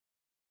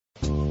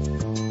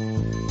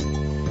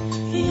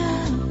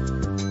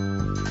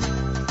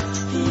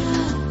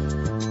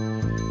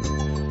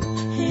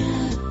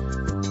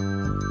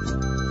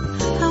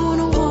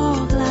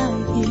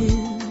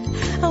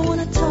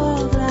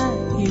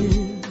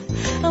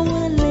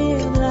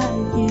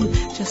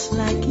just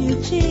like you,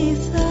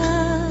 Jesus.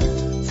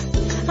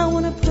 I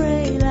wanna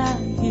pray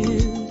like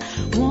you,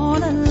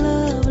 wanna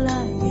love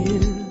like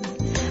you,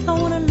 I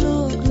wanna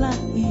look like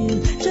you,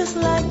 just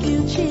like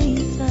you,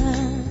 Jesus.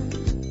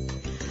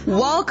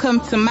 Welcome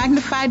to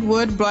Magnified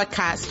Word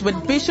Broadcast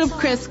with Bishop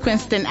Chris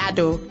Quinston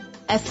Addo,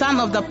 a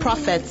son of the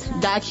prophet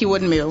Dag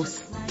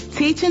Heward-Mills.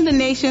 Teaching the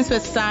nations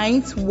with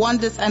signs,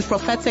 wonders, and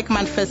prophetic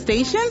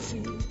manifestations,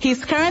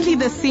 he's currently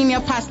the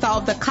senior pastor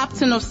of the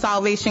Captain of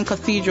Salvation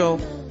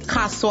Cathedral,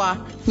 Kaswa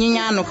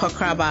Nyinyano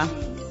Kokraba.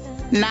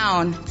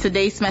 Now,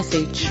 today's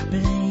message.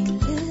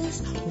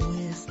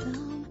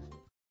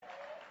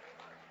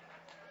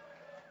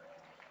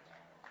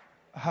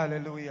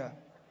 Hallelujah.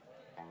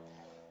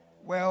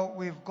 Well,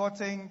 we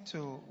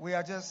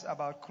are just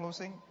about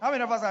closing. How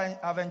many of us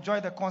have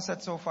enjoyed the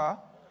concert so far?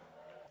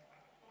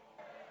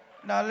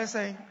 Now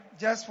listen,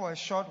 just for a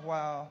short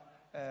while,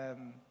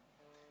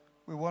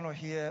 we want to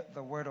hear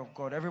the word of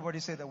God. Everybody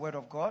say the word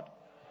of God.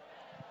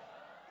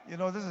 You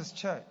know, this is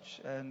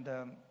church, and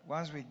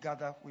once we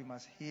gather, we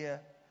must hear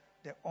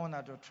the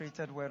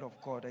unadulterated word of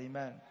God.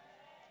 Amen.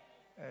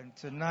 And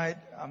tonight,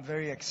 I'm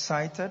very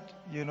excited.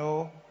 You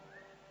know,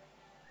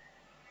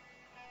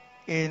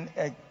 in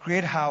a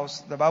great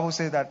house, the Bible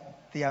says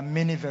that there are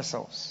many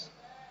vessels.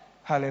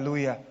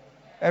 Hallelujah.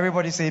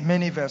 Everybody say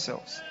many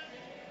vessels.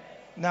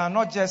 Now,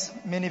 not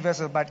just many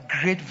vessels, but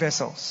great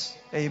vessels.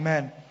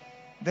 Amen.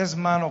 This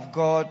man of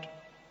God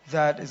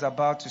that is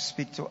about to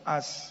speak to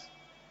us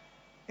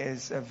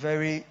is a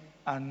very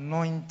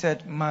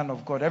anointed man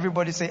of God.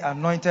 Everybody say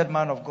anointed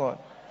man of God.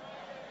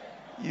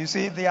 You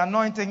see, the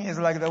anointing is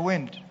like the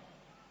wind.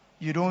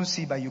 You don't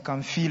see, but you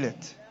can feel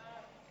it.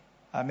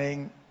 I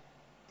mean,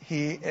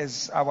 he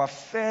is our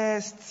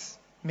first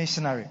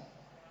missionary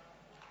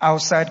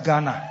outside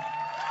Ghana.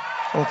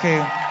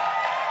 Okay.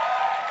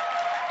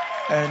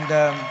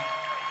 And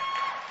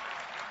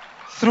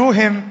through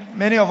him,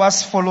 many of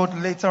us followed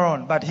later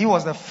on. But he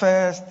was the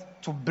first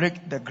to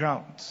break the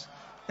ground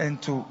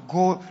and to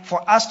go,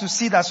 for us to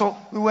see that. So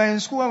we were in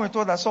school and we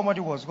thought that somebody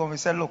was going. We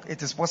said, look,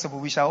 it is possible.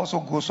 We shall also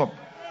go some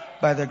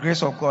by the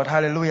grace of God.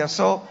 Hallelujah.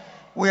 So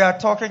we are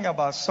talking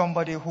about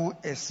somebody who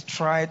is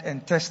tried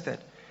and tested.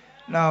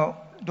 Now,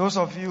 those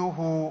of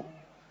you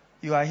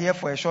are here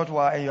for a short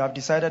while and you have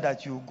decided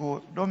that you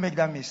go, don't make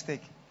that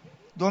mistake.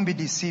 Don't be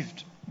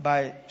deceived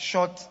by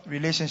short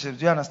relationships.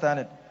 Do you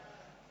understand it?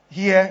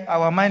 Here,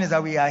 our mind is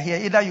that we are here.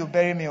 Either you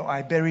bury me or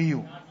I bury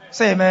you.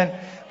 Say amen.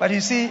 But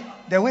you see,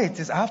 the way it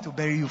is, I have to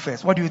bury you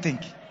first. What do you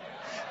think?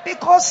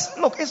 Because,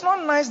 look, it's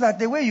not nice that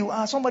the way you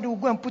are, somebody will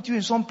go and put you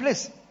in some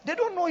place. They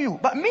don't know you.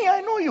 But me,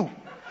 I know you.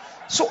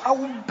 So I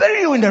will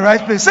bury you in the right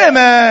place. Say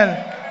amen.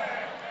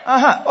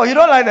 Oh, you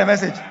don't like the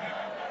message?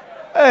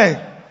 Hey.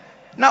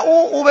 Now,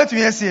 who bet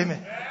me see me?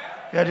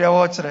 Yeah, they are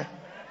watching.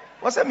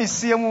 What's that?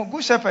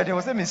 Good shepherd.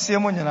 What's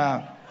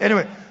that?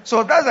 Anyway,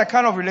 so that's the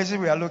kind of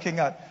relationship we are looking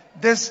at.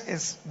 This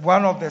is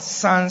one of the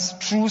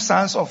true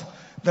sons of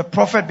the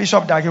prophet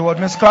Bishop Dag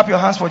Heward-Mills. Clap your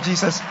hands for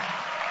Jesus.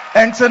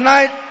 And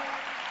tonight,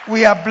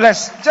 we are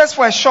blessed. Just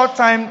for a short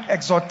time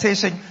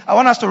exhortation, I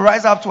want us to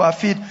rise up to our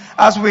feet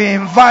as we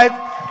invite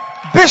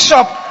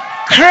Bishop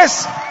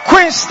Chris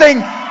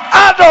Quinston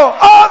Addo,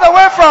 all the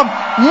way from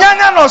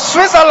Nyanyano,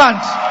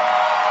 Switzerland.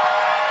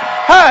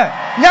 Hey,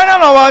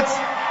 Nyanyano what?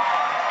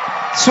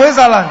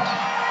 Switzerland.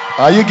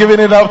 Are you giving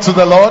it up to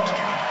the Lord?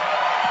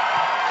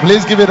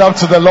 Please give it up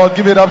to the Lord.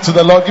 Give it up to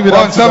the Lord. Give it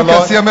up to the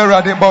Lord.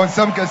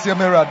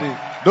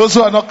 Those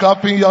who are not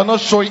clapping, you are not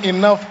showing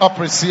enough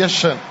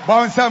appreciation. You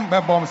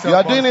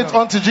are doing it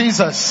unto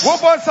Jesus.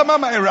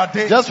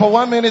 Just for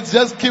 1 minute,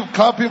 just keep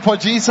clapping for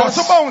Jesus. As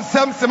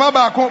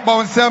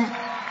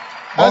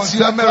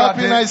you are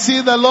clapping, I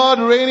see the Lord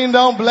raining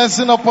down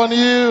blessing upon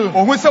you.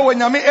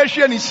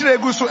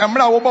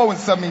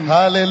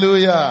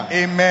 Hallelujah.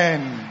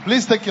 Amen.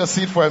 Please take your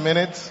seat for a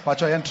minute.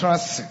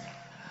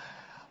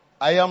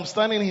 I am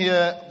standing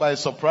here by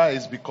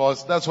surprise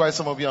because that's why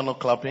some of you are not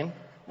clapping.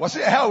 Because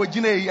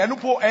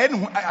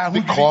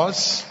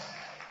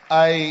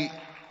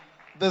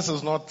this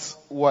is not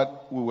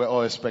what we were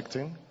all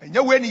expecting. We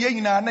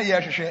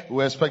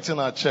were expecting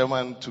our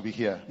chairman to be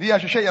here.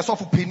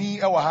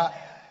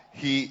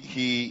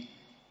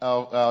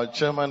 Our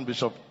chairman,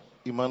 Bishop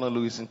Emmanuel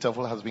Louis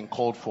Intefel, has been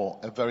called for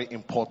a very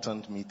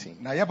important meeting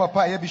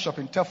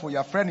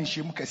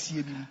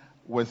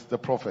with the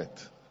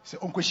prophet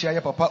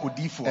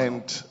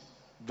and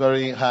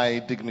very high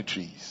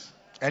dignitaries.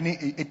 And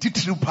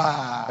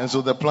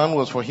so the plan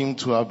was for him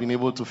to have been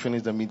able to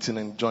finish the meeting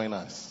and join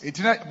us.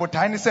 But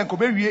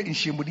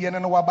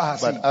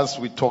as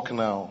we talk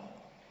now,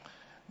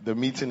 the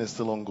meeting is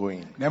still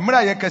ongoing. So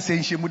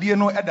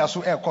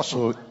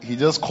he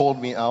just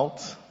called me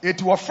out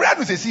and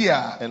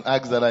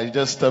asked that I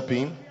just step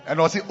in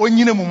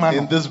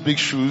these big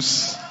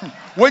shoes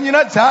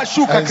and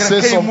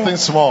say something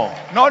small.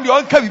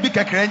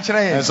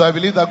 And so I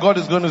believe that God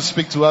is going to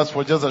speak to us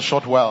for just a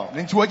short while.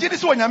 Just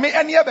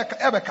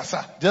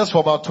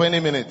for about 20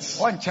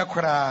 minutes. And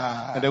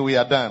then we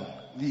are done.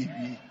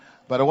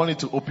 But I want you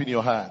to open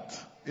your heart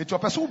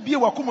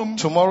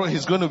Tomorrow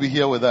he's going to be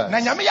here with us. Na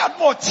And nyame yɛ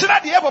adom a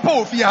ɔkyerɛ deɛ ɛbɛbɔ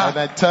wɔ fie ha.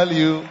 I tell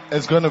you,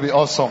 it's going to be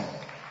awesome.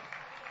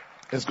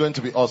 It's going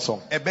to be awesome.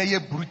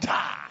 Ɛbɛyɛ brutal.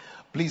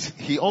 Please,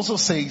 he also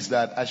says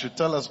that I should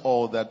tell us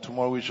all that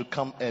tomorrow we should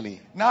come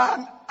early. Na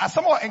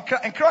asɛm a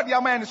nkra deɛ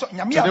ama yɛ ne so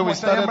nyame Today adom we a ɔkyerɛ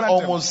started yɛ mmra ntɛm.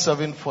 almost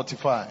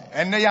 7:45.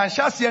 Ɛnnɛ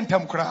yɛanhyɛ aseɛ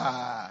ntɛm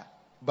koraa.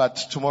 But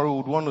tomorrow we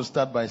would want to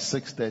start by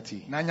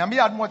 6:30. Na nyame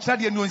yɛ adom a ɔkyerɛ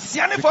deɛ ne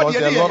onsia ne fa Because deɛ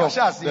there ne are yɛ yɛahyɛ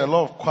a aseɛ.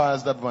 lot of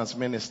choirs that must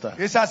minister.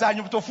 Ɛsiane sɛ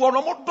anwomtofoɔ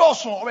no ɔmo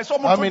dɔɔso ɔbɛ sɛ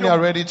ɔmo How to many dwom. are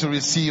ready to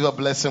receive a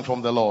blessing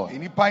from the Lord?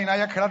 Nnipa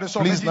nyinaa yɛ kra de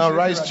sɛ Please ɔbɛgye now nhyira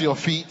rise Awurade. to your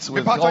feet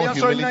with Mepatɔ all yɛn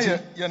sɔre na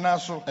humility yɛ nan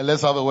so. and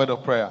let's have a word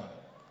of prayer.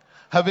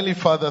 Heavenly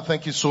Father,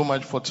 thank you so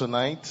much for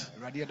tonight.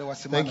 Awurade, yɛda wo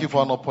ase ma Thank you anadwo.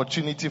 for an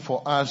opportunity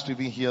for us to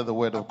even hear the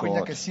word of Akwannya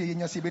God. kɛseɛ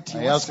yɛnya sɛ yɛbɛtie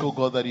I wo ask, asɛm. oh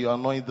God, that you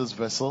anoint this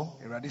vessel.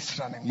 Awurade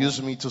hyira ne ngo.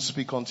 Use me to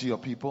speak unto your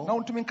Na people.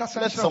 wontumi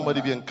nkasa Let nhyira somebody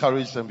wo be na.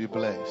 encouraged and be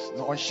blessed.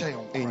 Na ɔnhyɛ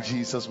yɛn In nkwa.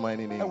 Jesus'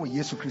 mighty name. Ɛwɔ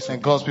Yesu Kristo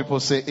And din. God's people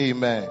say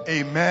amen.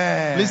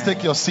 Amen. Please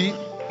take your seat.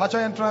 Patɔ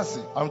yɛn tena ase.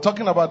 I'm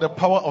talking about the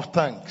power of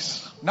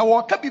thanks. Na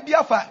wɔka biribi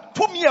afa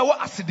tumi a ɛwɔ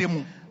aseda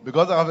mu.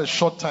 Because I have a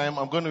short time,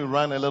 I'm going to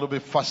run a little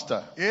bit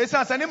faster.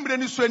 Ɛsiane sɛ ne mmerɛ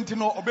ne so nti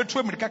no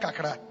ɔbɛtu mmirika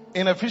kakra.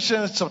 In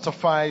Ephesians chapter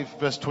 5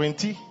 verse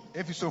 20,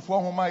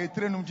 Efesofoɔ nhoma a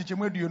ɛtire num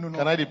kyekyɛmu aduonu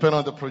can no. I depend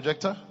on the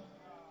projector?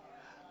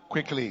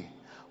 Quickly.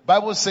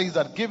 Bible says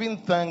that giving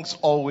thanks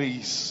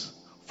always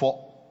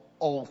for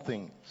all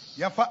things.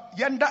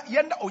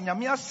 Yɛnda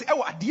onyame ase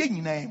ɛwɔ adeɛ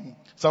nyinaa mu.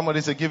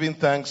 Somebody say giving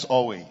thanks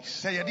always.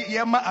 Sɛ yɛde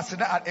yɛma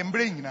aseda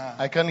mmerɛ nyinaa.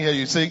 I can hear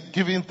you say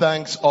giving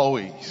thanks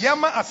always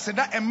Yɛma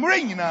aseda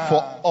mmerɛ nyinaa.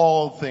 for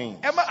all things.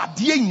 Ɛma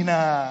adeɛ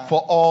nyinaa.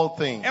 For all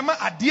things. Ɛma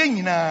adeɛ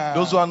nyinaa.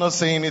 Those who are not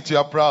saying it, you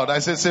are proud. I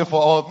say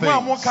for all Mo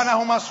a mo things. ka na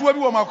ahomasoa bi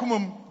wɔ mo akoma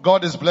mu.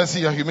 God is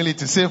blessing your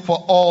humility. Say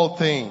for all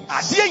things.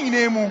 Adeɛ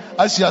nyinaa mu.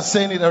 As you are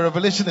saying it, a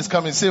revelation is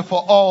coming. Say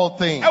for all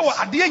things. Ɛwɔ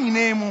adeɛ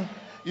nyinaa mu.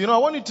 You know, I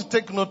want you to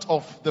take note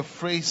of the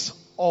phrase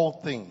all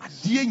things.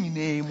 Adeɛ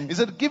nyinaa mu. He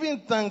said, giving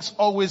thanks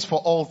always for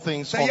all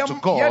things Sɛ unto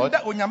God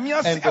yɛnda onyame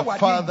ase and the ɛwɔ adeɛ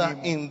Father nyinaa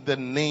mu. in the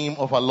name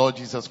of our Lord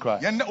Jesus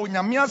Christ. Yɛnda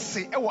onyame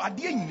ase ɛwɔ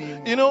adeɛ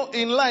nyinaa mu. You know,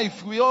 in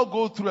life, we all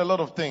go through a lot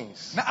of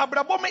things. Na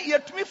abrabɔ me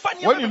yɛtumi fa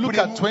nneɛma When you look bebree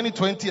at mu.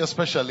 2020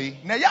 especially,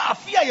 Na yɛ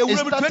afe a it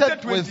yɛwura mu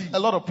started with 2020. a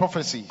lot of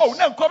prophecies. Oh,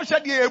 na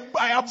nkɔmhyɛ deɛ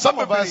ayaba Some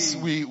of us,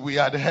 bebree. we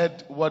had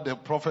heard what the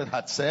prophet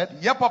had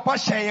said. Yɛ papa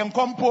hyɛ yɛn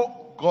nkɔmpo.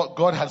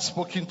 God had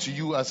spoken to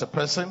you as a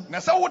person. Na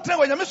sɛ wotena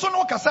wɔ nyame so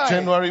no wokasae.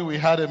 January, we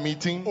had a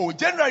meeting. Oh,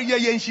 January yɛ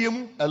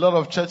nhyiamu. A lot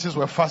of churches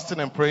were fasting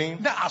and praying.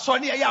 Na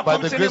asɔre ne yɛyɛ By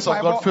the akɔmhyɛ ne grace of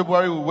God, mpaebɔ.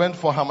 February, we went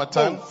for Oh,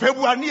 Hamatan.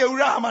 February ne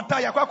yɛwura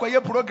hamata yɛakɔ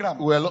akɔyɛ program.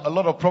 Where a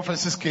lot of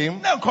prophecies came.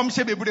 Na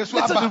nkɔmhyɛ bebree so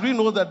Little did aba. we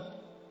know that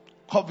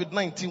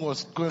COVID-19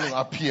 was going to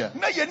appear.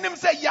 Na yɛnim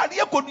sɛ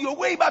yadeɛ kɔdu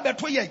owei ba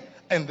bɛto yɛn.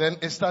 And then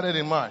it started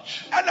in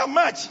March. Ɛna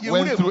March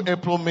Went yɛwura through mu.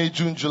 April, May,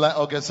 June, July,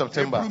 August,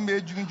 September. April, May,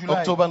 June, July.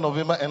 October,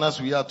 November, and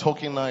as we are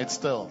talking now, it's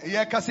still.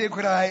 Yɛkasa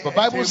koraa. The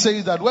Bible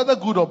says that whether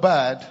good or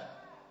bad,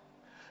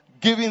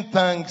 giving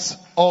thanks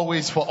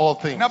always for all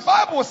things. Na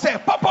Bible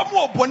sɛ papa mu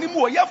wɔ bɔne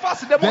mu wɔ yɛmfa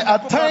aseda mu There are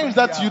ɔkɔ times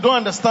baabi that you don't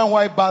understand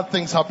why bad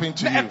things happen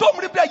to Na you. ɛtɔ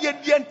mmere bi a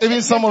yɛn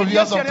Even some of you,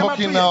 as I'm yɛn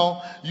talking yɛn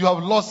now, you have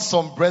lost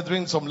some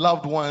brethren, some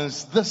loved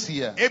ones this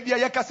year. Ebia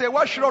yɛkasa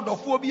wɔahwerɛ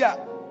ɔdɔfoɔ bi a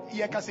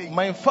yɛkasa yi.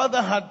 My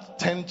father had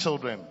 10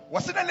 children.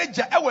 Wɔse na ne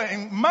gya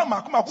ɛwɔ mma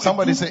mako.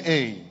 Somebody say,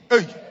 hey.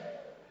 Hey.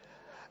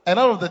 And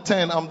out of the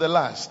 10, I'm the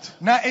last.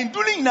 Na ndu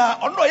no nyinaa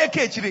ɔno na ɔyɛ ka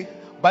akyire.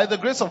 By the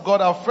grace of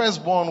God, our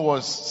firstborn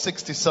was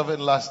 67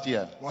 last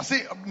year.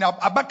 Wɔse na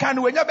abakan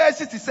no wɔanya bɛyɛ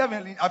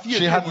 67 afei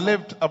She had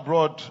lived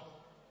abroad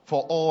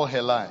for all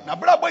her life. Na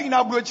brabɔ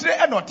nyinaa aburokyire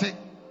ɛna ɔte.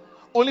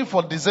 Only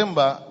for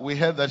December, we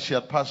heard that she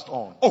had passed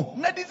on Oh,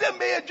 na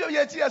December yɛdwo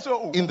yɛtie so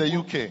oh. in the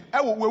UK.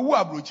 Ɛwɔ wɔwu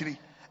aburokyire.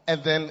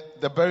 And then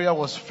the burial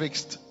was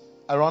fixed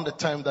around the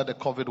time that the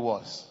COVID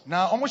was.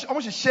 Na ɔmo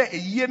hyehyɛ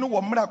eyie no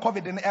wɔ mmere a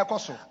COVID no ɛkɔ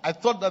so. I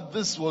thought that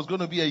this was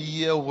going to be a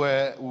year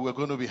where we were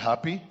going to be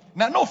happy.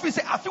 Na ofi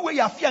sɛ afi wei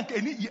yɛ afi a nka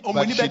ɛni ɔmo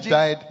But ani she bɛgye.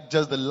 died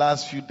just the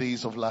last few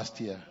days of last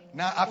year.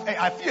 Na afi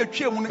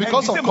atwa mu no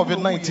Because of December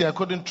mu no COVID-19, I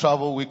couldn't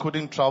travel. We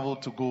couldn't travel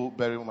to go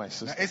bury my Na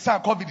sister.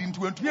 ɛsa COVID nti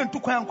wɔntumi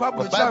ntu kwan nkɔ The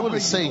aburokyire. Bible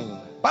is saying,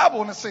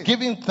 Bible no say.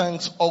 giving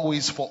thanks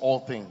always for all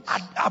things.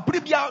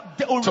 Abere bia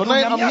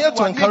Tonight, I'm here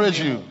to encourage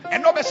you.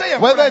 Ɛna ɔbɛhyɛ yɛn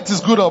Whether it is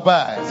good or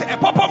bad. sɛ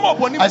ɛpapa ma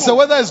ɔbɔne I said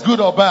whether it's good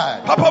or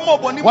bad. papa ma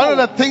ɔbɔne One of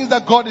the things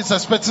that God is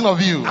expecting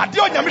of you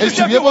Adeɛ onyame is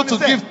to hwehwɛ be bi able wɔ to ne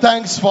sɛ, give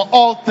thanks for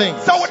all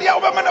things. sɛ wode a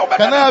wobɛma na wobɛka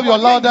Can I have your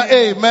louder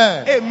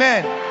amen?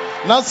 Amen.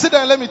 Now sit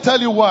down and let me tell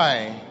you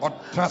why.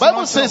 Ɔtrase Bible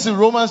na says in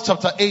Romans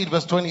chapter 8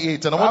 verse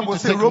 28, and I want you Bible to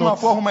say take Roma note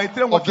fo homa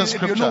itire of the nwɔtwe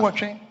scripture. aduonu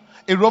nwɔtwe.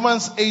 In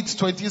Romans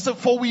 8:20, it says,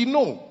 for we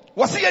know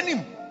Wɔse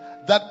yɛnim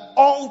that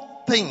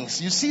all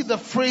things, you see the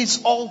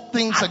phrase all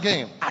things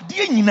again,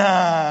 adeɛ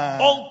nyinaa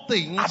all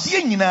things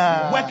adeɛ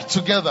nyinaa work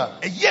together.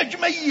 ɛyɛ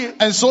adwuma yie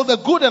And so the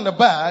good and the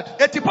bad,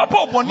 ɛti papa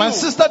ɔbɔne my o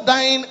sister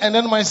dying and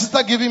then my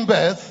sister giving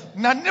birth,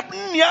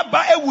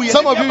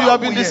 Some of you have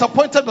been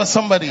disappointed by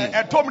somebody.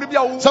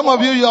 Some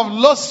of you have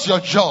lost your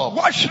job.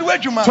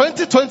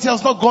 2020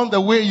 has not gone the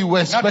way you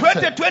were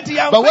expected.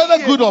 But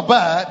whether good or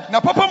bad,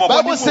 the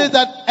Bible says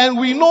that, and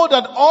we know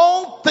that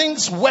all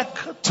things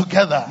work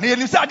together. The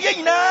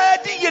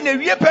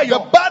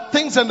bad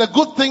things and the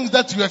good things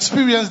that you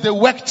experience, they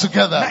work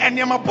together.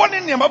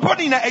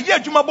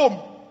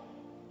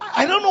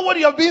 I don't know what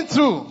you have been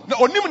through.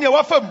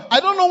 I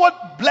don't know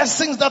what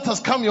blessings that has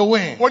come your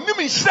way. Whether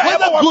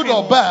good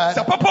or bad,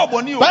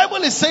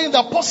 Bible is saying, the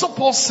Apostle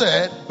Paul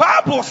said,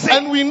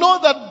 and we know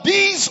that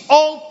these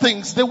all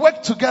things, they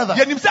work together.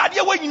 But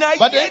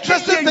the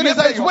interesting thing is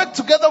that it works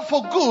together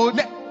for good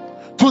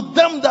to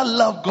them that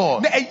love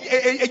God.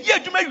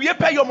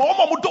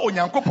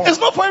 It's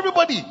not for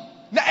everybody.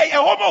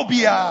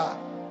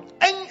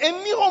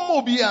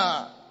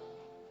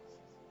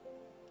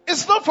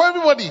 It's not for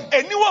everybody.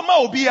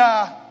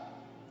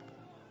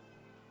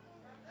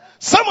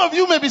 Some of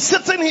you may be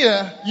sitting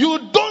here, you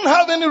don't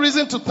have any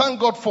reason to thank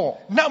God for.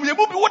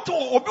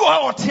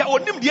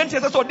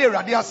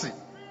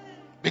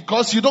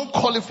 Because you don't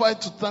qualify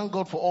to thank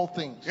God for all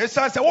things.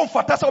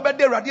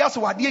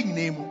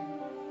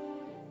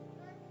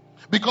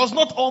 Because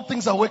not all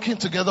things are working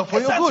together for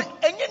your good.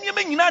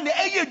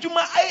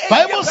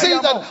 Bible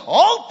says that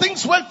all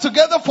things work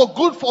together for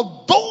good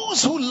for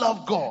those who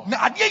love God.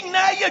 Tonight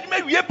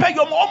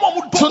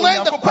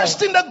the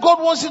question that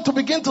God wants you to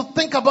begin to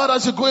think about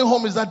as you're going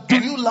home is that, do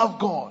you love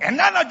God? You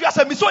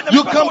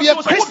can be a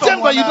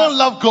Christian but you don't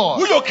love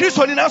God.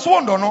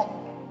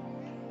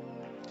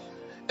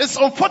 It's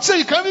unfortunate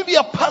you can even be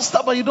a pastor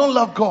but you don't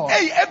love God.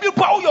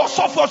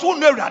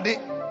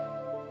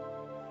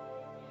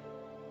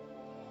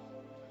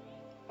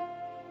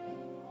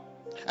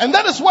 And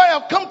that is why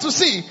I've come to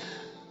see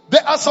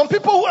there are some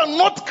people who are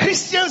not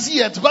Christians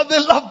yet, but they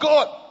love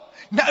God.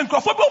 I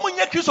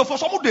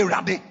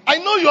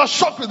know you are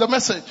shocked with the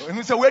message.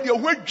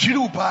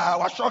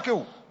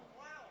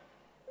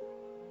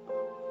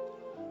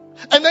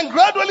 And then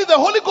gradually the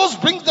Holy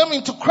Ghost brings them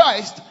into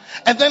Christ,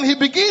 and then He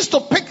begins to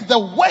pick the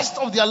worst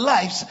of their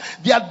lives,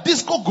 their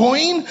disco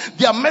going,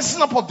 their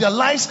messing up of their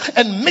lives,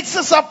 and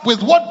mixes up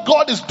with what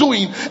God is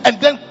doing,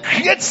 and then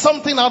creates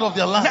something out of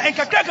their lives. Let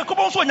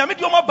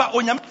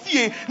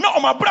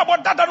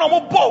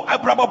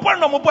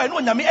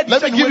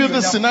me give you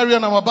this scenario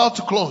and I'm about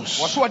to close.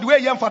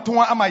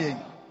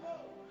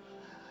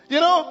 You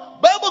know,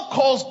 Bible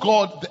calls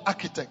God the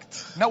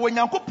architect. I would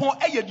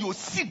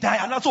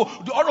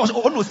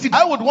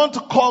want to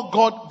call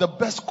God the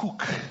best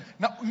cook.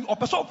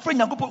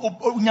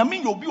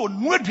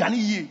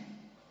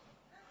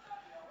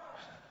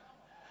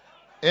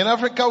 In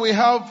Africa we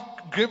have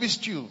gravy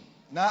stew.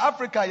 Now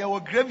Africa you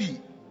have gravy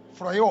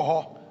for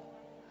your.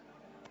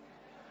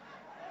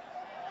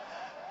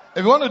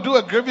 If you want to do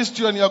a gravy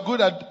stew and you're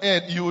good at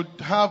it, you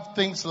would have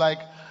things like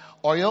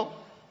oil.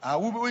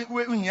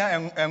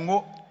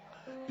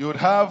 You would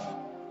have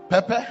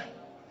pepper,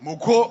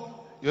 moko.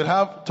 You would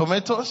have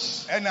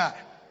tomatoes,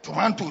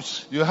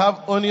 tomatoes. You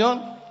have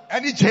onion,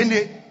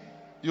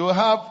 you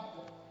have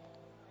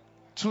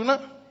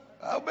tuna.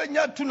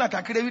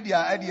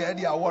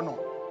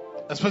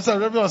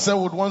 Especially everyone said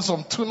would want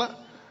some tuna.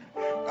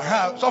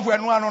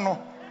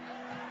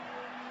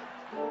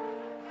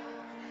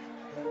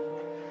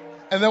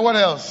 And then what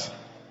else?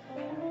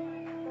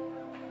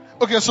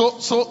 Okay,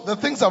 so the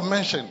things I've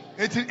mentioned.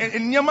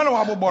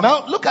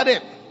 Now look at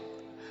it.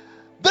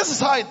 This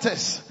is how it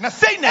is.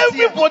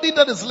 Everybody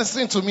that is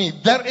listening to me,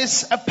 there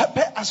is a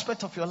pepper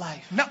aspect of your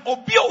life.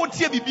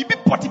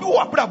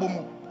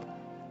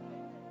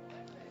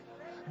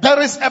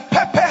 There is a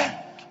pepper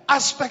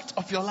aspect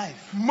of your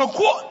life.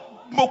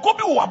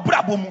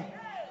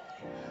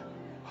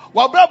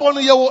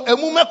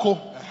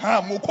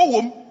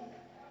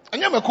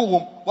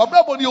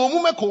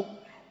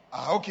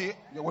 Okay.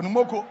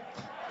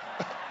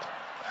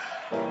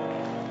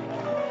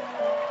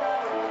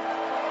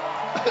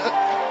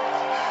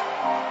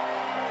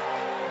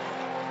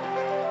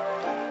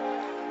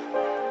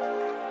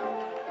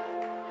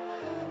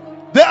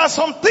 There are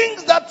some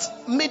things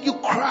that made you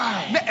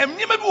cry.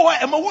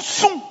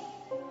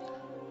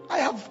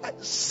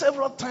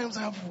 Several times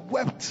I have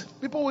wept.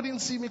 People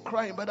wouldn't see me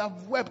crying, but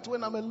I've wept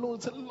when I'm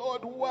alone. Say,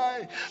 Lord,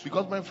 why?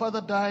 Because my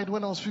father died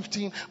when I was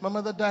 15. My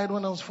mother died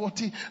when I was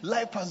 40.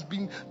 Life has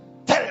been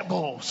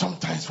terrible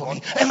sometimes for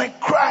me. And I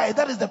cry.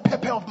 That is the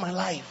pepper of my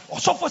life.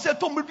 But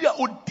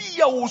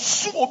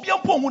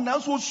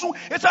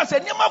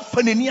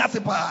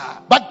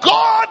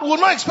God will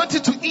not expect you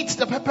to eat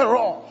the pepper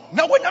raw.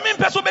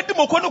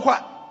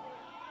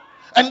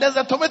 And there's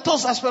the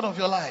tomatoes aspect of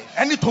your life.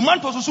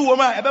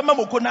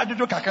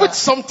 Which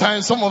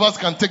sometimes some of us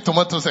can take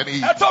tomatoes and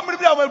eat.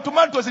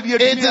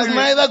 It is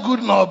neither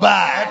good nor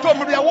bad.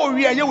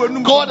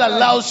 God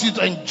allows you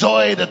to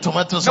enjoy the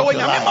tomatoes of your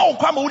life.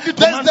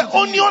 There's the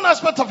onion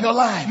aspect of your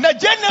life.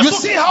 You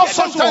see how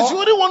sometimes you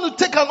really want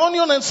to take an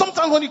onion, and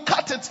sometimes when you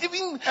cut it,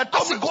 even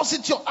as it goes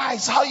into your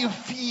eyes, how you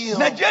feel.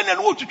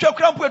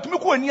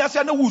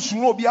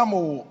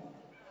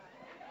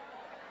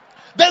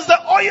 There's the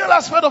oil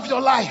aspect of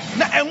your life.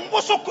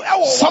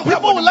 Some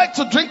people would like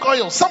to drink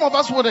oil. Some of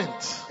us wouldn't.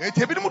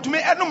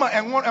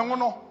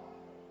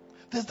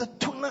 There's the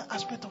tuna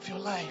aspect of your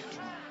life.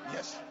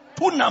 Yes.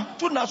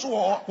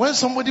 When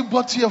somebody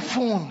bought you a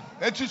phone.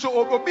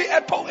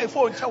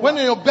 When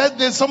on your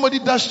birthday somebody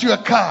dashed you a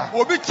car.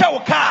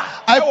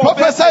 I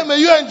prophesy, may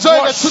you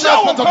enjoy the tuna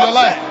aspect of your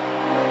life.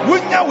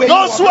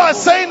 Those who are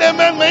saying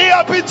amen, may it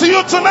happen to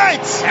you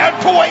tonight.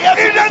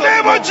 In the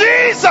name of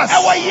Jesus.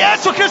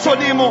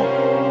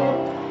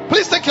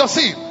 Please take your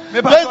seat.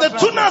 There's the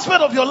tuna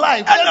aspect of your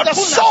life. There's the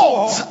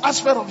salt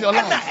aspect of your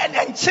life.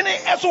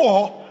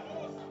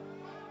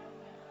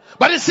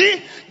 But you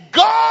see,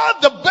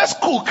 God, the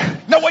best cook,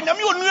 will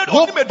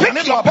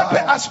pick your pepper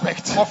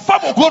aspect,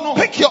 will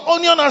pick your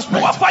onion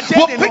aspect,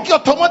 will pick your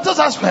tomatoes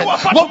aspect,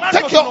 will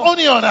take your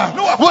onion,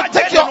 will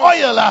take your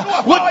oil,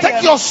 will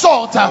take your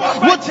salt,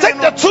 will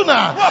take the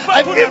tuna,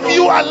 and if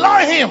you allow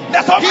him,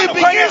 he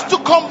begins to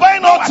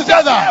combine all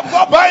together.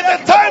 By the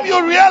time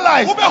you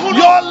realize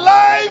your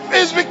life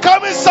is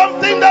becoming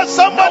something that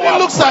somebody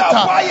looks at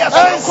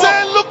and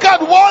say, look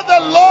at what the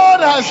Lord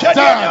has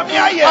done.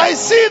 I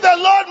see the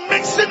Lord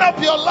mixing up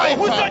your life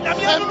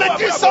and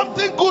making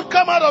something good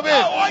come out of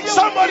it.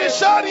 Somebody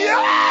shout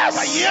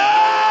yes!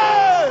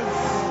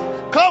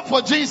 Yes! Come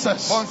for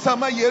Jesus.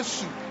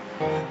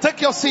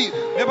 Take your seat.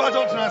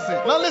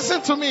 Now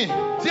listen to me.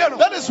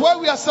 That is why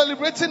we are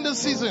celebrating this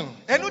season.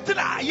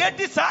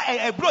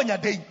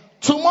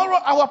 Tomorrow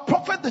our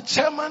prophet, the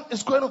chairman,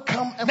 is going to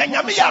come and don't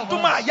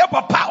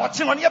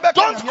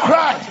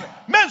cry.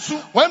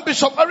 When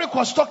Bishop Eric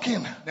was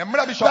talking,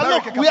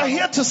 that look, we are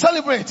here to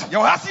celebrate.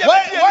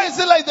 Why is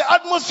it like the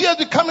atmosphere is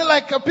becoming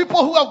like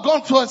people who have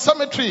gone to a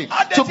cemetery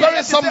to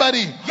bury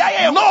somebody?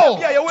 No.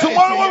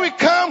 Tomorrow when we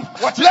come,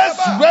 let's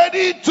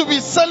ready to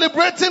be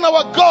celebrating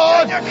our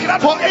God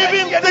for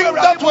even things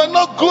that were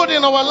not good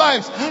in our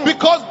lives.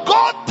 Because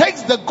God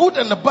takes the good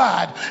and the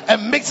bad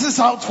and mixes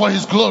out for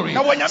his glory.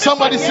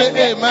 Somebody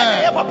say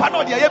amen.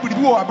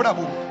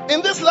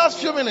 In this last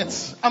few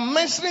minutes, I'm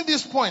mentioning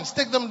these points.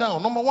 Take them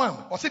down. Number one.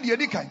 What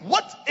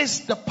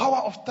is the power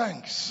of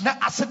thanks?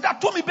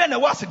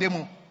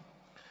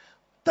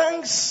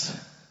 Thanks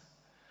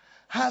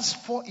has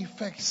 4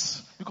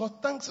 effects. Because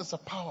thanks is a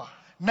power.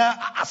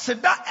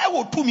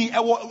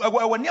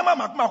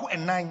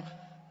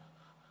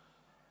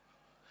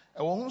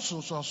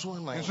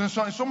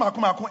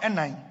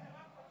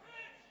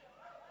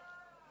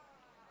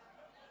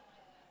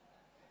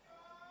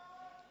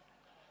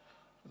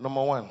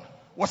 Number one.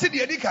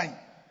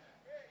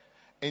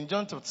 In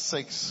John chapter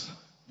 6,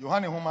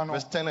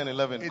 verse 10 and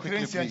 11.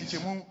 Quickly, please.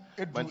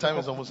 My time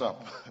is almost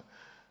up.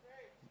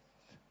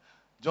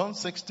 John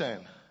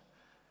 6:10.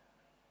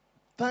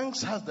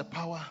 Thanks has the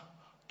power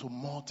to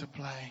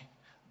multiply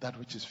that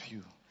which is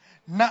few.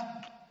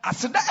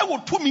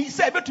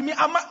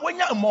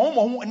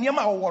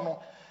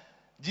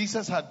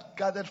 Jesus had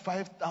gathered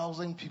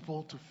 5,000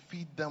 people to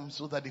feed them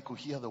so that they could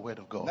hear the word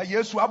of God. The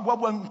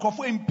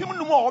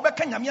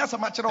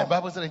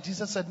Bible said, and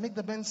Jesus said, make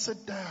the men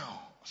sit down.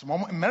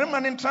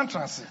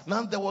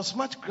 Now there was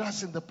much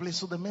grass in the place,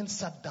 so the men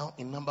sat down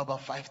in number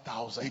about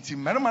 5,000. And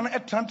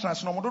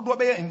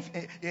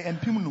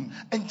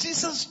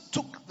Jesus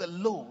took the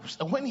loaves,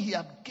 and when he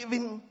had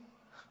given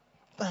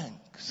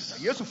thanks,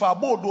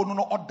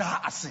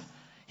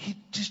 he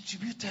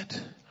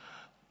distributed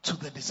to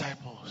the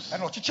disciples,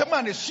 and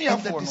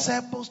the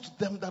disciples to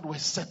them that were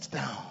set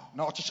down,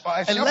 and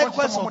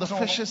likewise of the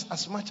fishes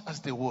as much as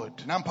they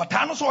would.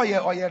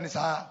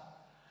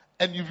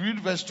 And you read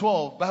verse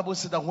 12, Bible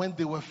said that when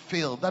they were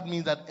filled, that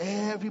means that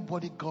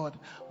everybody got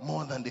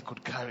more than they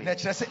could carry.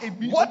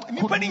 What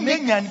could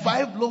make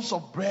 5 loaves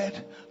of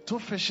bread, 2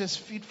 fishes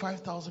feed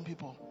 5,000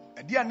 people?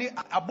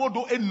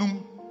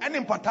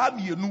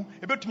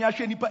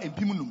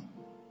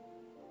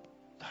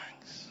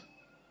 Thanks.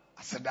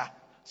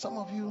 Some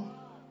of you,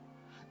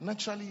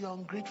 naturally you're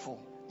ungrateful.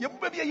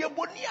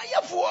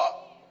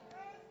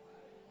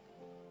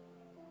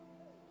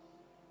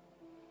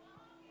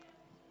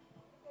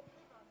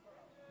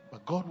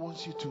 But God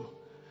wants you to.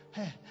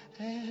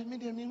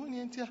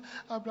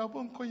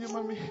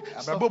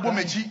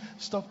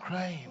 Stop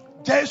crying.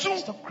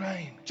 Stop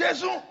crying.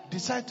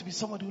 Decide to be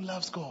somebody who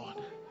loves God.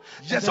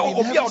 Yes,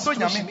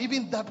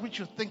 even that which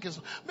you think is,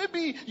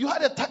 maybe you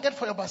had a target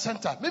for your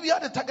bacenta, maybe you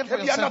had a target for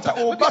your center,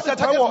 maybe you had a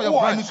target for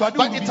your branch,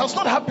 but it has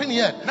not happened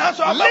yet.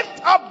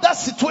 Lift up that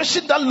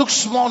situation that looks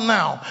small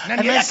now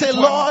and then say,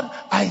 Lord,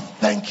 I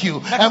thank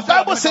you. And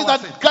Bible says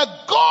that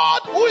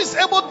God who is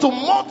able to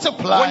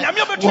multiply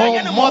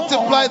will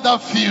multiply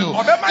that few.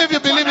 If you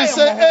believe it,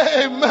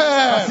 say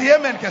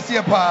amen.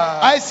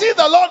 I see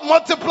the Lord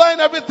multiplying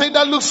everything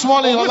that looks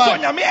small in your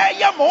life.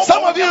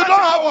 Some of you don't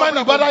have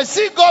money, but I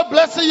see God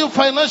blessing you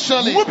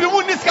financially. If you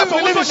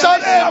believe it,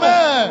 shout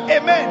amen.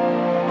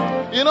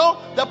 Amen. You know,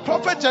 the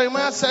prophet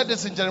Jeremiah said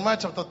this in Jeremiah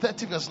chapter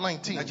 30 verse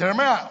 19.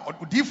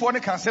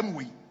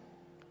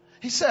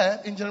 He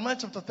said in Jeremiah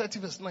chapter 30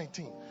 verse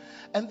 19,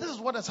 and this is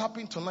what has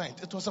happened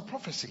tonight. It was a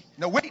prophecy.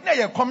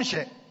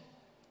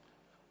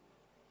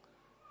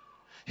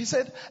 He He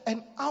said,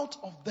 and out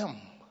of them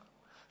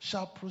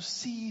shall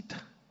proceed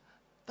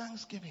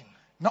thanksgiving.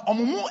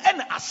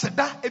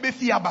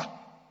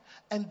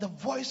 And the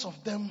voice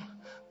of them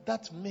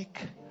that make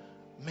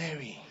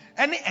merry.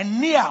 These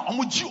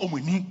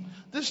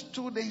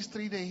 2 days,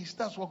 3 days,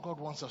 that's what God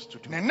wants us to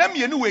do. Out of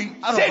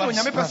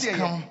us must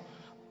come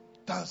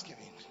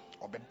thanksgiving.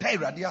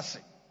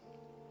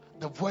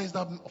 The voice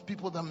of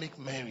people that make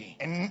merry.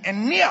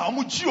 And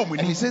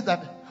he said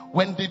that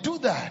when they do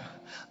that,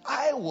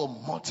 I will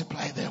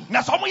multiply them. And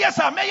they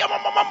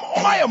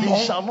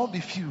shall not be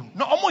few.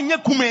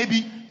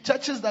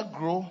 Churches that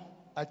grow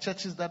are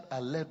churches that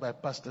are led by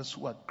pastors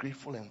who are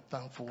grateful and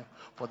thankful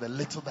for the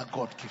little that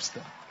God gives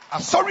them.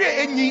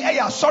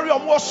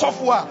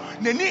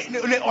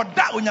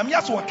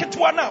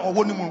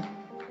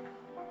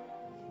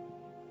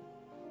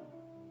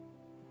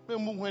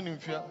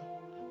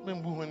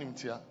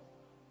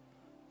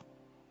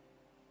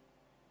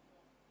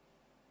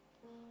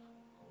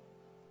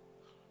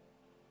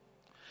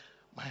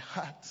 My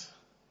heart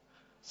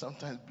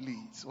sometimes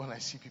bleeds when I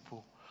see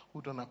people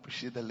who don't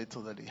appreciate the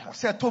little that they have.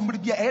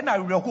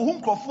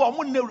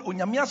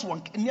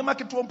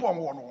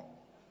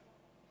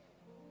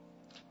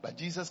 But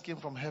Jesus came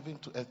from heaven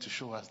to earth to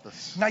show us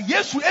this. The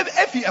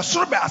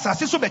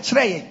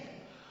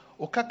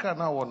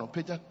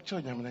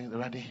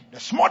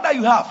small that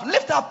you have,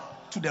 lift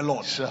up to the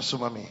Lord.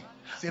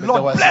 Say,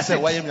 Lord, bless it.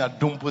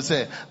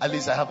 At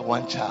least I have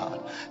one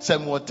child.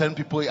 Send me 10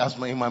 people ask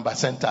me in my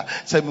center.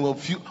 Send me a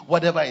few,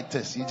 whatever it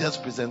is. You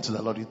just present to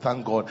the Lord. You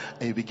thank God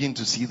and you begin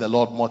to see the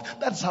Lord more.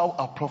 That's how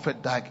our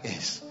prophet Dag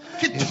is.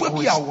 He's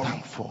always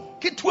thankful.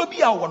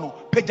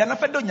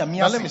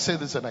 Now let me say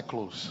this and I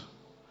close.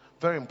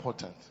 Very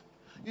important.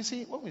 You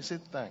see, when we say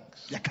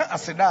thanks,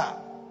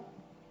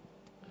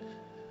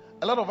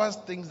 a lot of us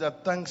think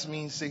that thanks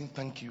means saying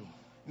thank you.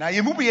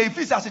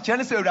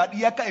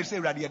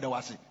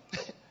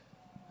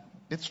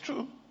 It's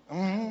true.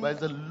 But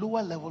it's a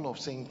lower level of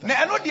saying thank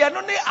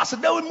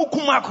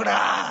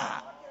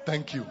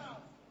you.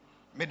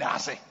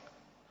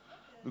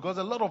 Because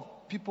a lot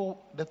of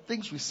people, the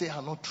things we say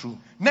are not true.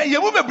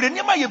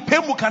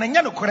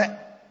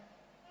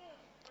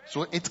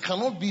 So it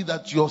cannot be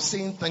that you're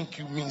saying thank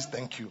you means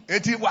thank you.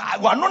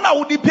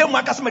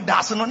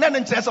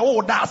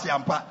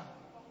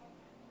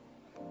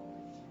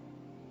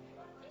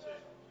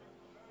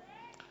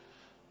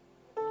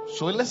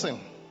 So listen,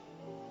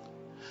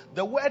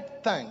 the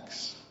word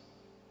thanks,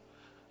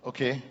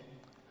 okay,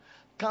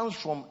 comes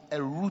from a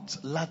root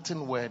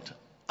Latin word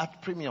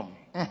ad premium.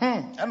 Ad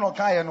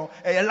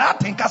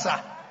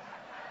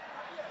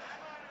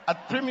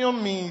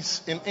premium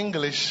means in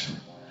English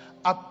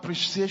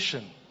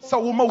appreciation.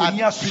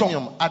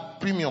 Ad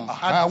premium,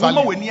 ad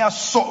value,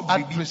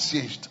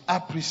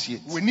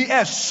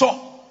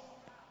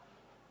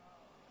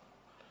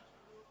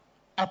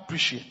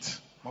 appreciate.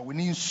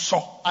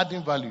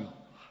 Adding value.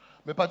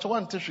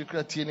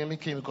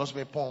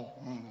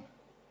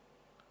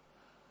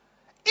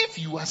 If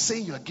you are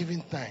saying you are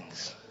giving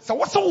thanks,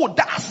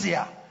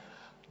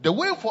 the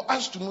way for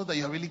us to know that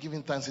you are really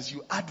giving thanks is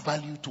you add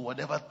value to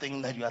whatever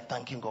thing that you are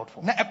thanking God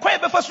for.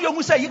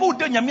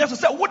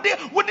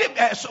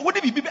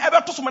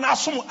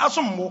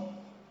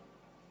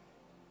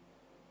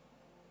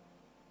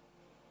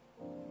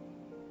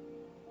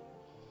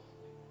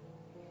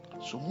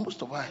 So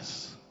most of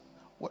us,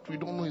 what we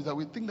don't know is that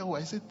we think that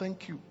I say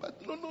thank you.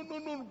 But no.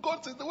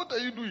 God says, what are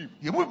you doing?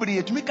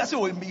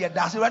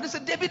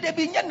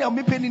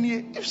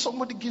 If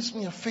somebody gives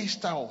me a face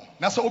towel,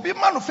 and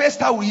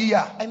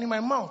in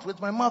my mouth,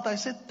 with my mouth, I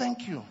say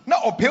thank you. And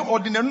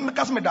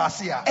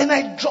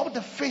I drop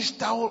the face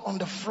towel on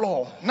the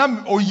floor.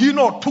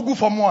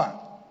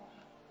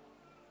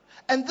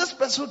 And this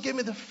person who gave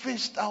me the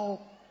face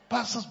towel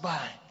passes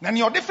by and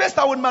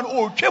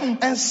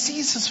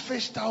sees his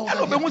face towel.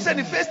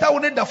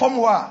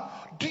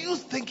 Do you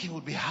think he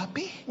would be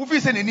happy?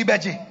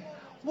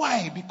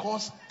 Why?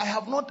 Because I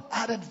have not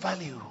added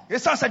value.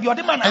 And so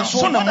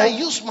when I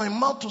used my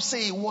mouth to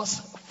say, it was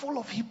full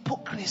of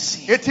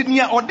hypocrisy. But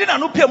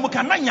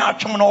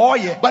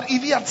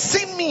if he had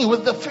seen me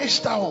with the face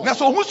towel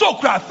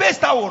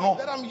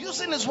that I'm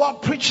using is while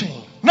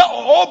preaching, and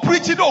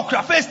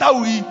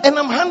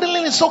I'm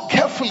handling it so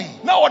carefully,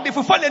 I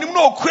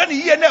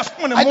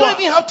don't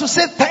even have to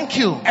say thank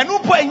you.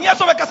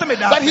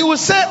 But he will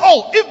say,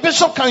 oh, if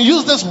Bishop can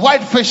use this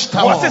white fish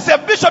towel, then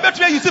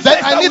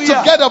I need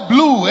to get a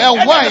blue, a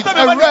white,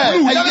 a red,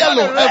 a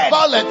yellow, a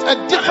violet, a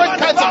different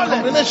kind of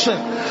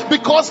combination.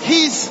 Because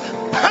he's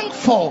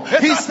thankful.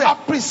 He's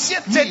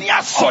appreciative.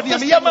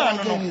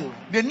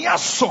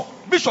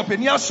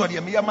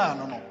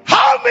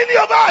 How many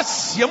of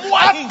us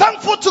are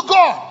thankful to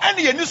God?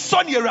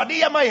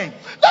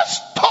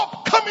 Let's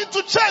stop coming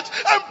to church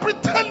and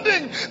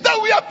pretending that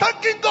we are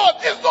thanking God.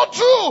 It's not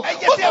true.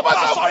 Most of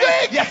us are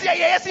fake.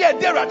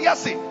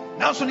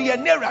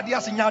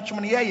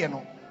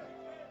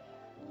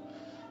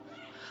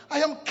 I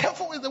am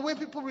careful with the way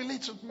people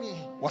relate with me.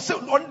 I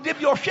flow,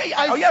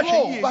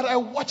 but I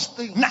watch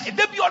things.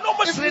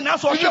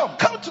 If you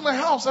come to my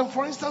house and,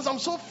 for instance, I'm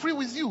so free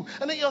with you,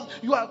 and then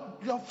you are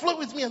flowing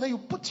with me, and then you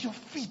put your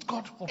feet,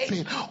 God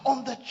forbid,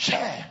 on the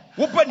chair.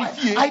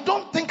 I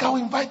don't think I'll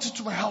invite you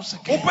to my house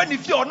again. Because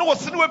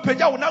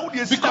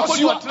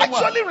you are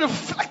actually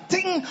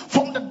reflecting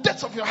from the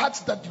depths of your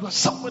heart that you are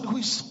somebody who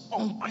is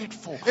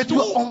ungrateful.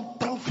 You are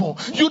unthankful.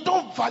 You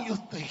don't value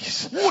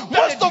things.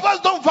 Most of us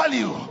don't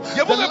value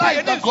the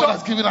life that God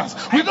has given us.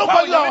 We don't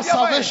value our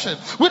salvation.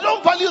 We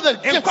don't value the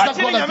gifts that God has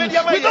given us.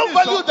 We don't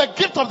value the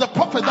gift of the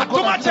prophet that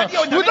God has given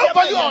us. We don't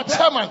value our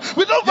chairman.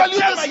 We don't value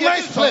this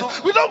nice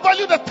place. We don't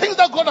value the things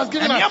that God has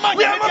given us.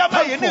 We are not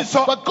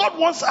thankful. But God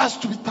wants us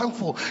to be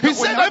thankful. He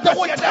said that there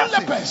were 10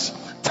 lepers.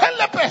 10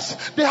 lepers.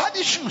 They had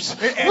issues.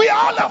 We are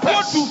all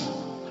lepers.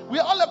 We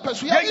are all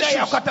lepers. We have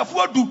issues.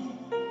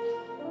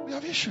 We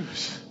have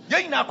issues.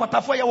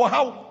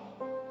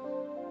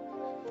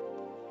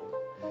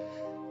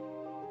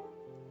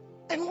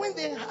 And when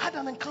they had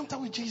an encounter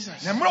with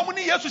Jesus, in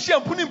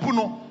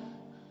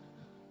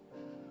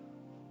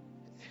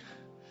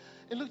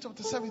Luke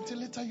chapter 17,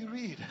 later you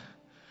read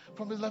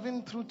from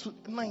 11 through to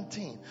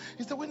 19.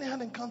 He said when they had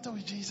an encounter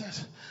with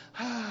Jesus,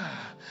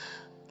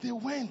 they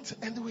went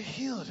and they were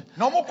healed.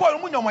 And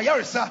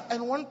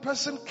one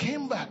person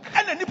came back.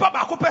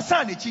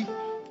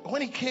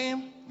 When he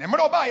came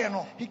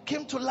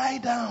to lie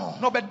down,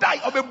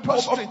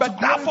 prostrate, to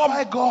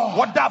glorify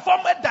God,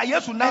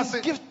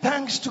 and give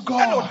thanks to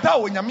God.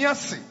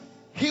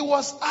 He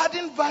was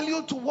adding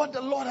value to what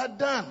the Lord had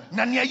done.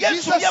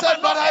 Jesus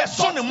said, but I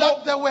thought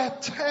that there were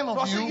 10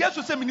 of you, but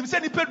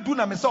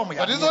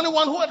there's only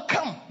one who had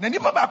come.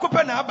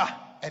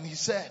 And he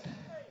said,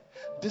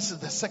 this is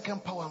the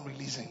second power I'm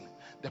releasing,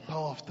 the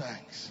power of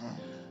thanks.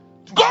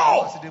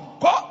 Go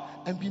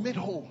and be made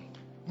whole.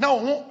 Go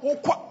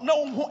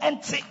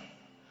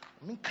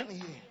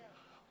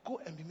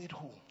and be made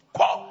whole.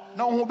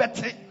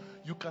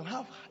 You can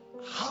have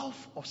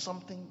half of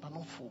something but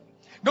not full.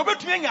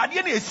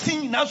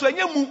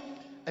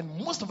 And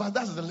most of us,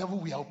 that's the level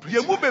we are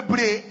operating.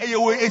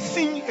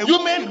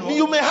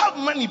 You may have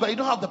money, but you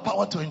don't have the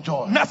power to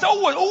enjoy.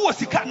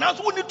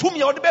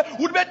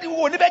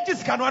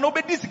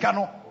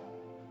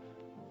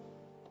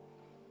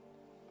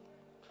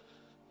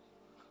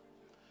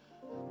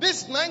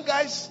 These 9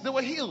 guys, they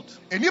were healed.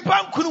 But they didn't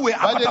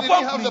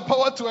have the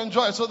power to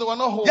enjoy, so they were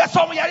not whole.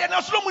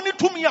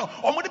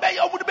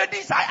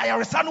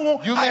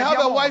 You may have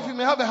a wife, you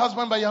may have a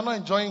husband, but you're not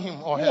enjoying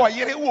him or her.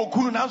 You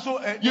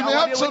may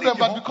have children,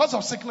 but because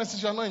of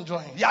sicknesses, you're not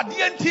enjoying. You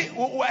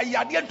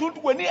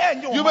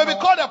may be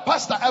called a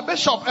pastor, a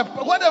bishop,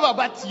 whatever,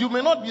 but you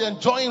may not be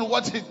enjoying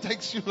what it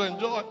takes you to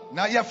enjoy.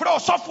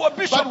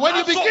 But when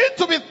you begin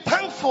to be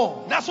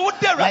thankful, like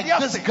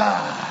this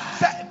guy,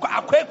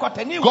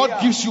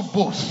 God gives you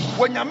both.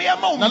 Now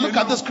look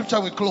at the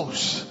scripture we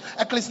close.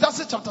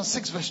 Ecclesiastes chapter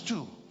 6 verse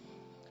 2.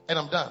 And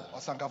I'm done.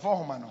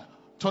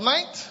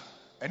 Tonight,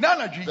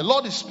 the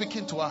Lord is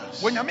speaking to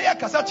us. May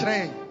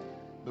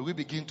we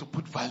begin to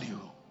put value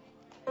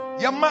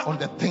on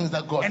the things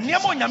that God gives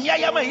us.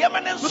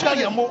 Look at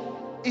it.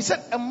 He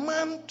said, a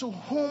man to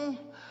whom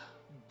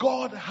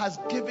God has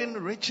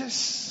given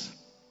riches,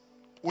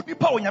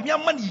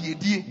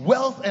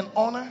 wealth and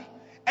honor,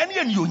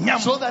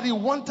 so that he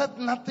wanted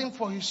nothing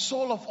for his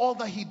soul of all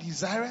that he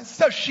desires.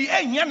 Like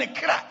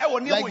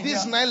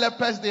these 9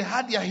 lepers, they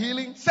had their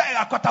healing. And they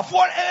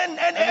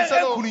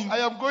said, I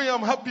am going,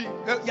 I'm happy.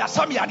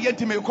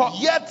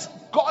 Yet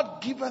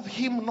God giveth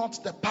him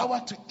not the power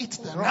to eat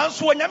thereof.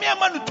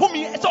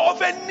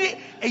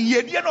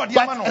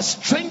 But a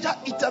stranger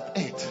eateth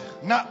it.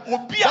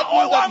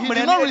 That he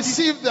did not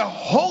receive the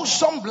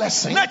wholesome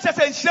blessing. This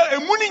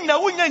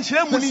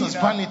is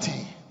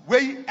vanity.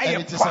 And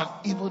it is an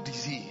evil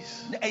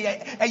disease.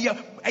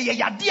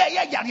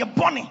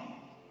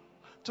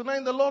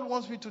 Tonight the Lord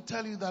wants me to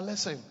tell you that,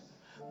 listen,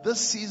 this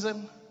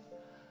season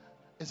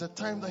is a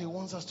time that he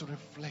wants us to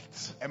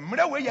reflect and give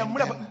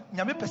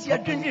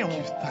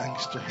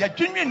thanks to him.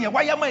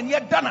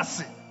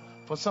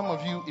 For some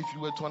of you, if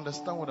you were to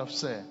understand what I've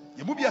said,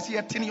 you will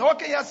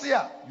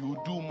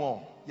do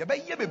more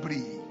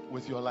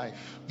with your life.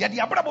 You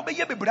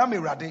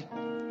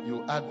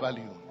add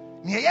value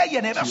to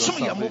your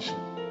salvation.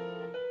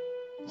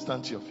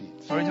 Stand to your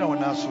feet.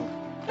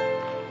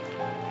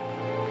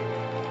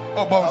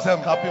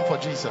 Clapping for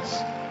Jesus.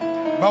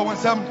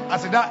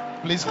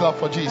 Please clap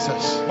for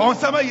Jesus.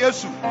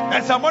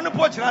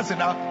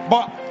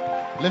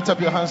 Lift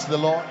up your hands to the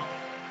Lord.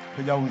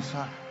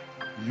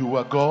 You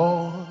are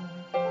God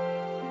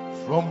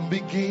from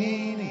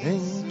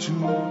beginning to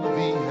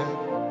the end.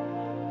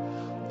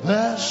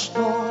 There's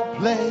no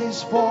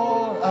place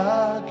for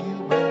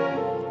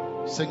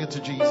argument. Sing it to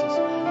Jesus. You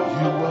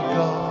are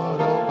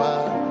God all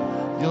by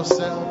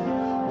yourself.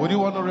 Would you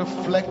want to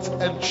reflect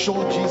and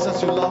show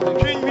Jesus you love him?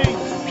 From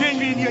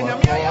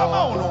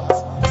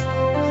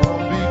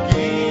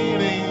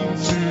beginning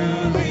to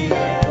the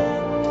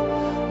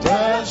end,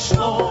 there's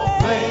no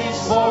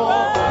place for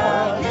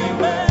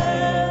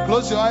argument.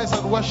 Close your eyes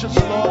and worship. worship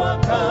the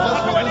Lord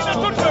just for these 2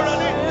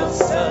 minutes.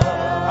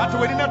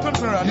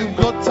 You've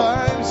got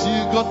times,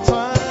 you've got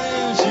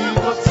times, you've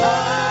got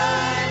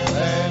times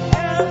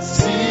and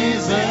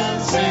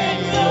seasons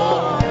in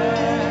your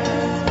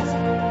hands.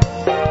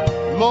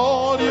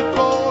 Lord, you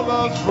call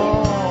us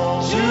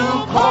from,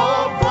 you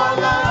call for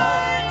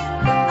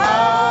light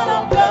out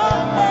of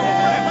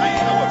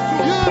darkness.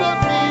 You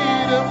don't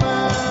need a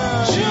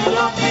man, you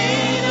don't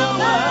need a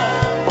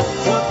man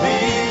to be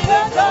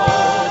the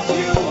God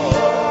you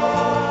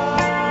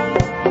are.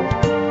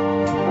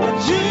 But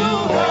you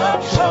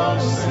have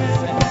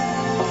chosen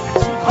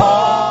to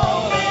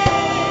call me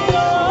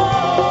your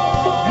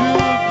own.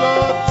 You've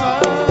got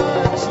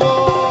times,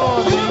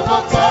 Lord, you've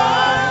got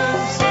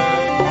times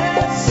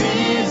and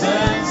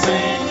seasons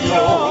in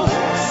your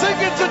hands. Sing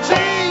it to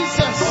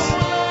Jesus.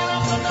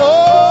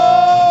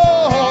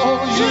 Oh,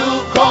 you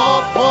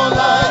called for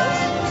light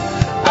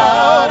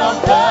out of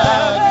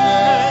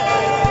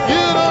darkness.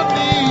 You don't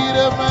need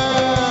a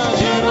man.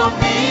 You don't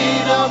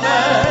need a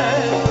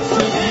man to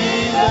be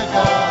the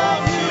God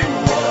you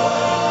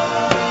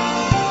are.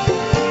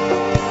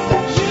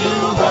 You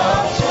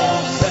have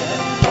chosen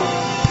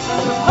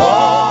to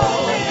call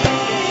me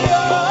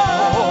your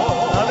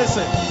own. Now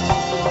listen.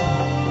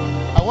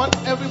 I want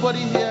everybody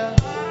here,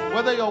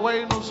 whether you're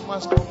wearing nose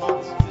mask or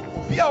not,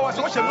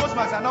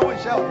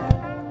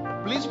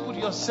 please put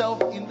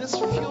yourself in this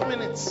few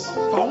minutes. I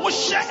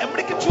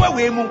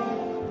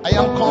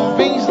am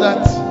convinced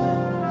that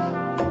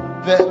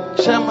the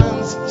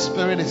chairman's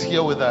spirit is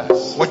here with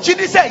us.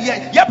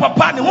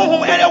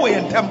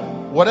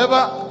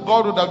 Whatever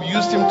God would have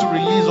used him to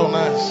release on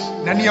us,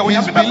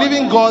 he's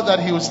believing God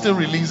that he will still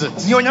release it.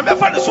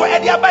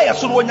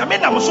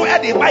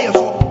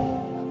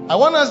 I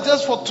want us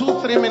just for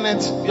 2-3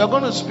 minutes, we are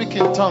going to speak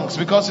in tongues,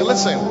 because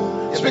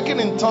listen, speaking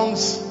in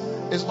tongues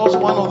is also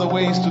one of the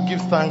ways to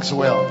give thanks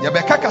well. And as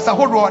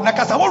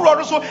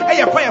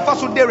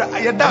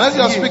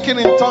you are speaking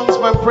in tongues,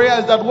 my prayer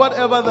is that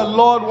whatever the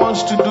Lord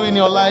wants to do in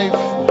your life,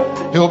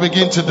 he will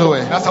begin to do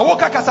it.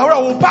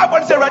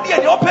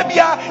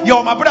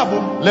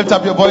 Lift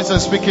up your voice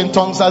and speak in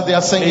tongues as they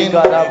are singing.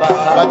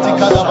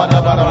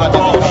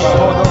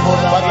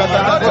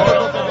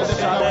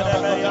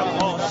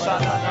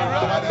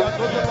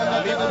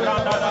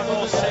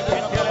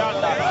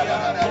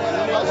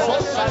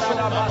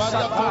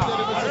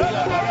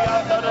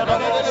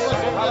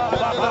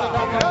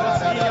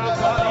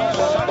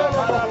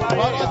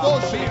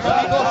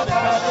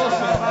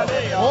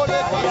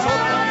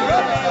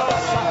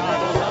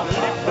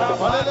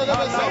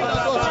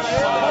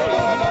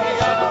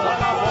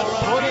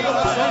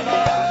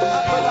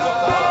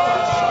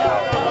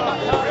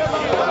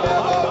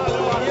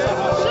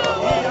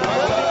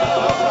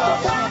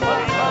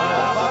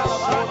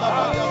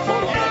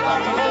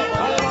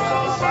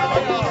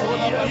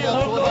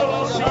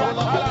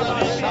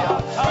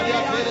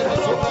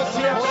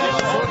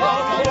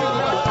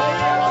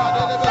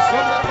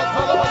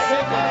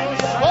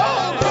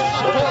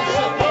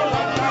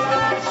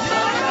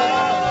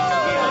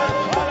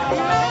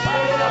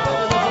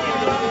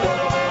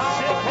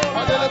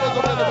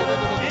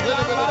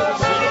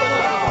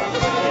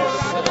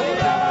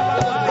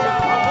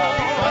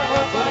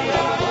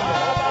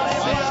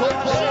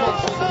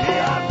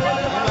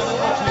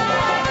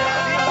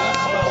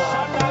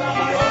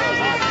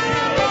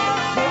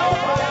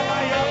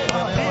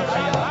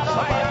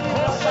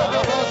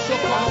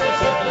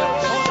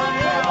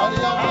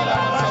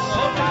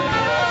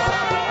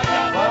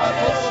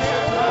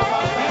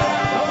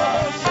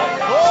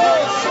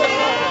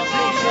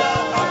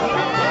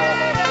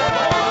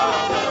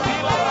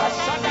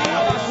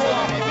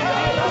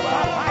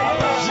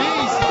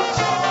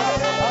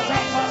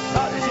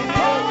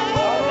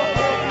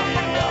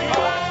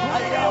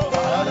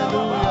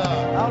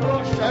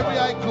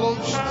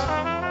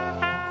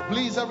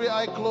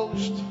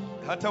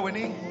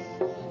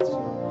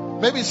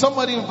 Maybe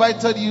somebody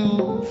invited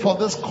you for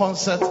this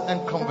concert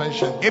and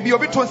convention. You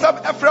have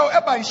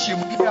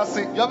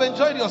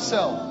enjoyed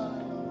yourself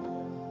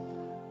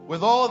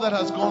with all that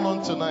has gone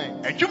on tonight.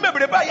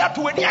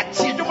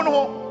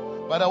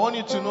 But I want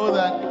you to know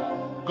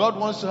that God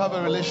wants to have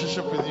a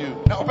relationship with you.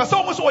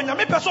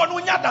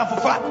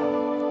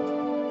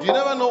 You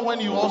never know when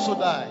you also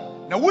die.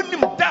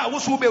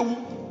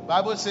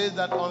 Bible says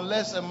that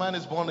unless a man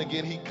is born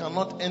again, he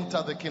cannot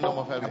enter the kingdom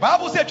of heaven. I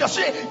want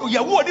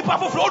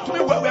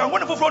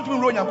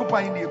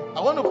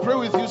to pray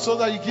with you so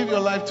that you give your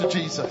life to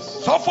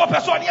Jesus, so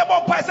that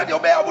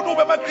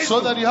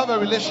you have a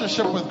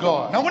relationship with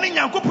God. If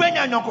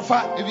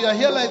you are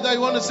here like that,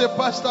 you want to say,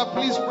 Pastor,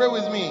 please pray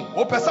with me.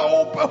 Before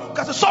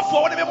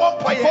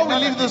we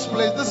leave this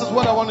place, this is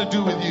what I want to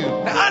do with you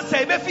and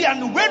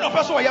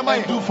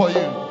do for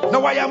you.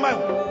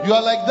 You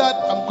are like that.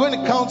 I'm going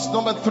to count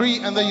number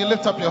 3 and then you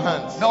lift up your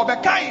hands. And I'll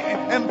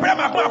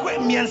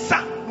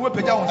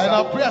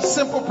pray a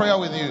simple prayer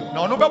with you.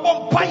 1,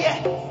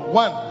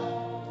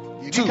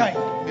 2,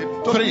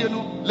 3.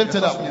 Lift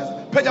it up.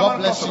 God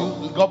bless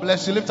you. God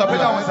bless you. Lift up your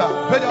hands.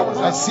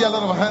 I see a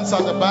lot of hands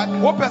on the back.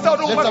 Lift up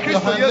your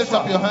hand. Lift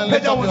up your hand.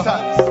 Lift up your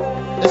hand.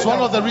 It's one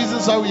of the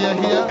reasons why we are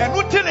here.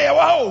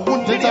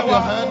 Lift up your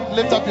hand.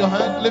 Lift up your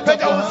hand. Lift up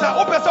your hand.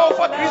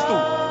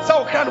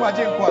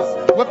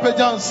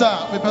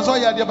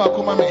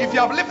 If you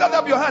have lifted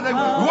up your hand, we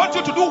want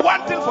you to do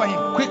one thing for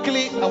him.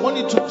 Quickly, I want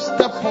you to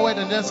step forward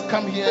and just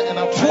come here and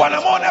I'll pray.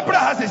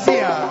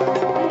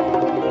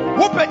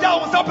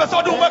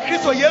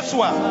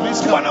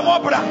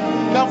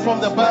 Come from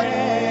the back.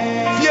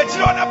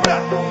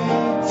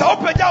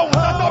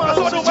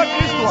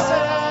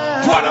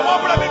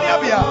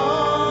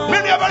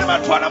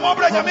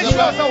 I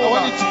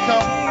want you to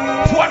come.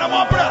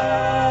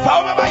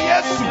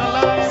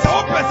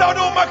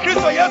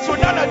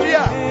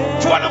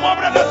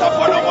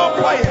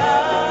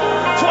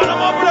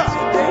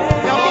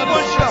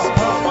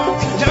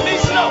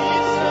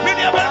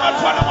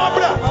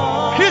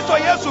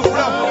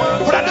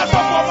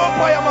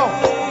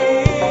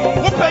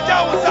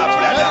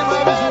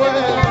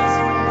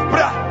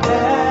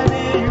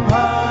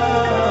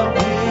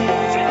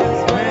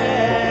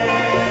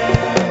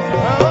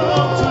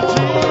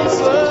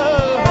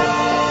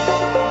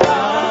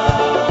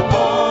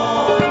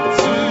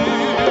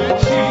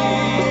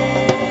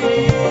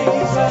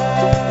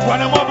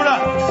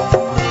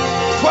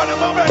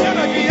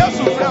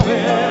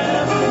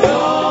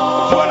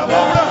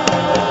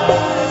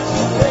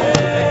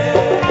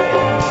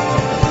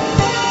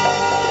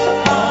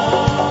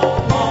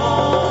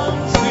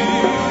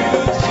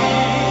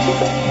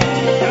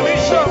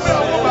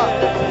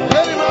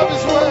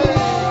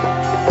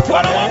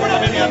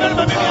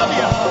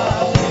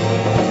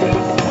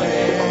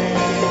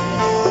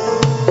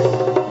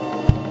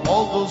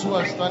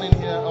 Standing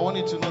here, I want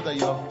you to know that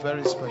you are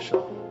very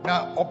special.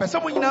 I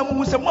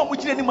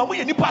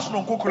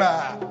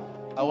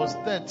was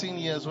 13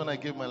 years when I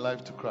gave my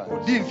life to Christ.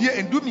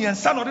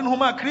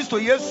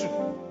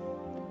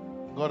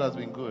 God has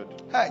been good.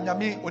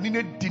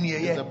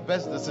 It's the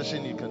best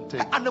decision you can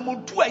take.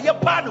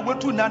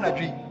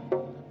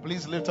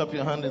 Please lift up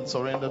your hand and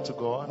surrender to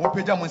God.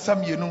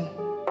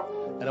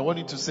 And I want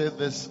you to say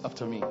this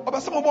after me. I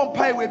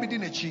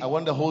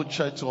want the whole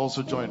church to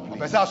also join,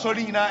 please.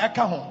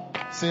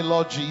 Say,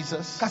 Lord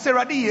Jesus,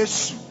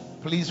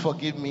 please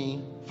forgive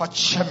me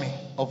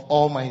of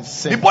all my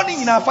sins.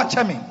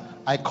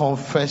 I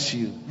confess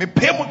you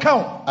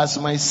as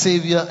my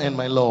Savior and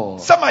my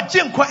Lord.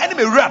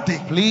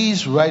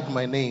 Please write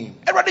my name.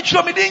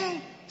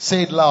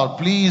 Say it loud.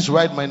 Please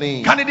write my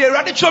name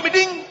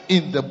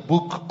in the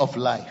book of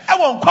life.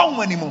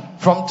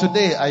 From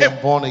today, I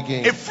am born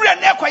again.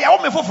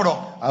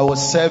 I will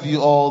serve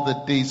you all the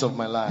days of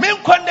my life.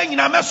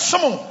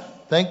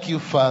 Thank you,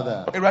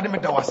 Father,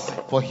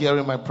 for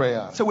hearing my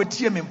prayer.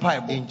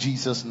 In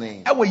Jesus'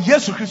 name.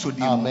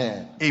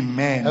 Amen.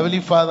 Amen.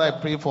 Heavenly Father, I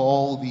pray for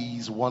all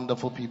these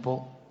wonderful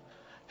people.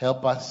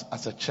 Help us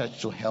as a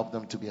church to help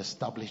them to be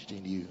established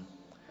in you.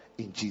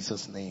 In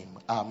Jesus' name.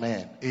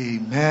 Amen.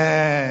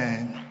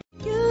 Amen.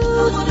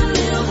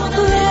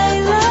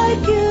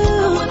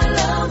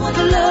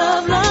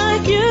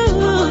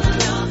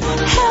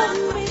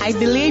 I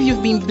believe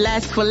you've been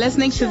blessed for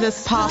listening to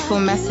this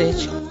powerful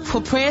message. For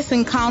prayers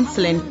and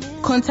counseling,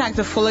 contact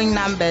the following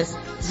numbers: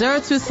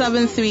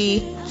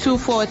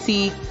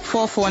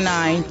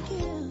 0273-240-449,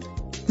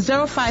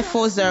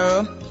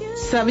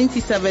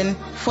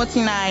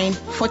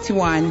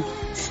 0540-77-49-41.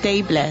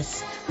 Stay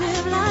blessed.